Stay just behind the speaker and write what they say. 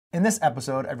In this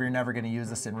episode of You're Never going to use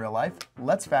this in real life,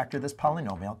 let's factor this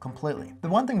polynomial completely. The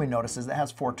one thing we notice is it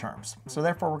has 4 terms, so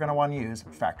therefore we're going to want to use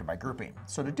factor by grouping.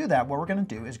 So to do that, what we're going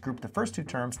to do is group the first 2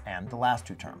 terms and the last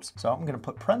 2 terms. So I'm going to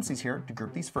put parentheses here to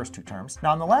group these first 2 terms.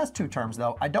 Now in the last 2 terms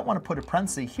though, I don't want to put a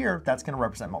parenthesis here, that's going to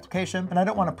represent multiplication, and I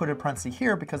don't want to put a parenthesis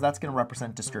here because that's going to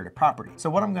represent distributive property. So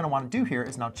what I'm going to want to do here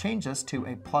is now change this to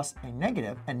a plus, a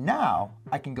negative, and now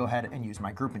I can go ahead and use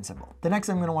my grouping symbol. The next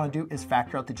thing I'm going to want to do is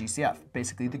factor out the GCF,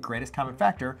 basically the greatest common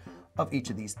factor of each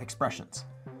of these expressions.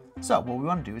 So what we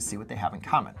want to do is see what they have in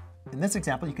common. In this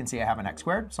example, you can see I have an x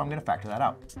squared, so I'm going to factor that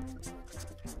out.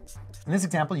 In this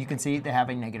example, you can see they have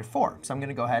a -4, so I'm going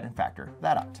to go ahead and factor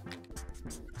that out.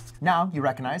 Now you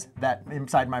recognize that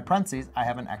inside my parentheses, I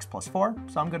have an x plus 4,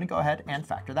 so I'm going to go ahead and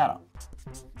factor that out.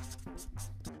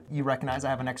 You recognize I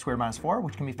have an x squared minus 4,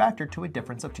 which can be factored to a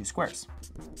difference of 2 squares.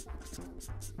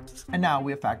 And now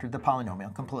we have factored the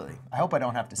polynomial completely. I hope I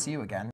don't have to see you again.